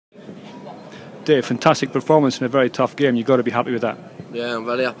Dave, fantastic performance in a very tough game. You've got to be happy with that. Yeah, I'm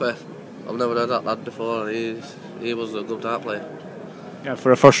very happy. I've never heard that lad before. He was a good dart player. Yeah,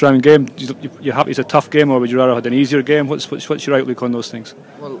 for a first round game, you're happy it's a tough game, or would you rather have had an easier game? What's your outlook on those things?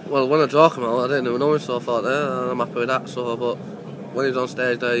 Well, when I draw him out, I didn't even know him, so I thought, I'm happy with that. So, but when he was on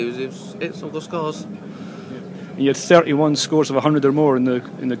stage there, he was hitting some good scores. And you had 31 scores of 100 or more in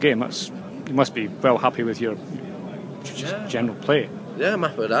the game. You must be well happy with your general play. Yeah, I'm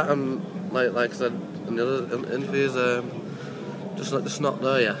happy with that. And like I said in the other interviews, just not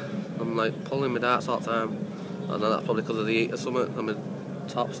there yet. I'm like pulling my darts all the time. I know that's probably because of the heat or something. I mean,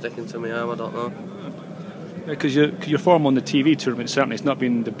 top sticking to my arm, I don't know. Because your form on the TV tournament certainly has not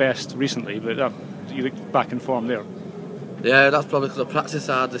been the best recently, but you look back in form there. Yeah, that's probably because I practiced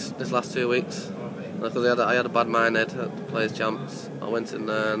hard this last 2 weeks. Because I had a bad mindhead at the Players' Champs. I went in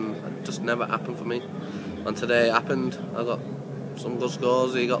there and it just never happened for me. And today it happened. I got some good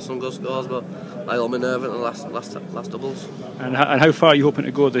scores, he got some good scores, but I got my nerve in the last doubles. And how far are you hoping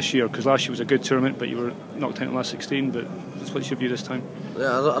to go this year? Because last year was a good tournament, but you were knocked out in the last 16. But what's your view this time?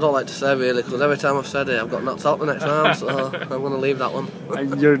 Yeah, I don't like to say really, because every time I've said it, I've got knocked out the next round, so I'm going to leave that one.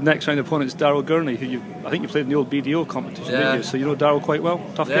 And your next round opponent's Darryl Gurney, who I think you played in the old BDO competition, didn't you? So you know Darryl quite well.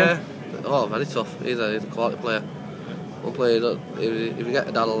 Tough game. Oh, very tough. He's a quality player. One player, if you get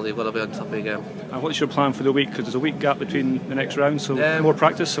a Darryl, you've got to be on top of your game. And what's your plan for the week? Because there's a week gap between the next round, so more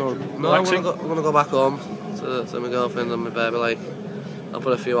practice or relaxing? I'm going to go back home to my girlfriend and my baby. Like, I'll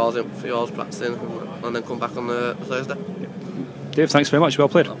put a few hours practicing, and then come back on Thursday. Dave, thanks very much. Well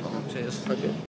played. No problem. Cheers. Thank you.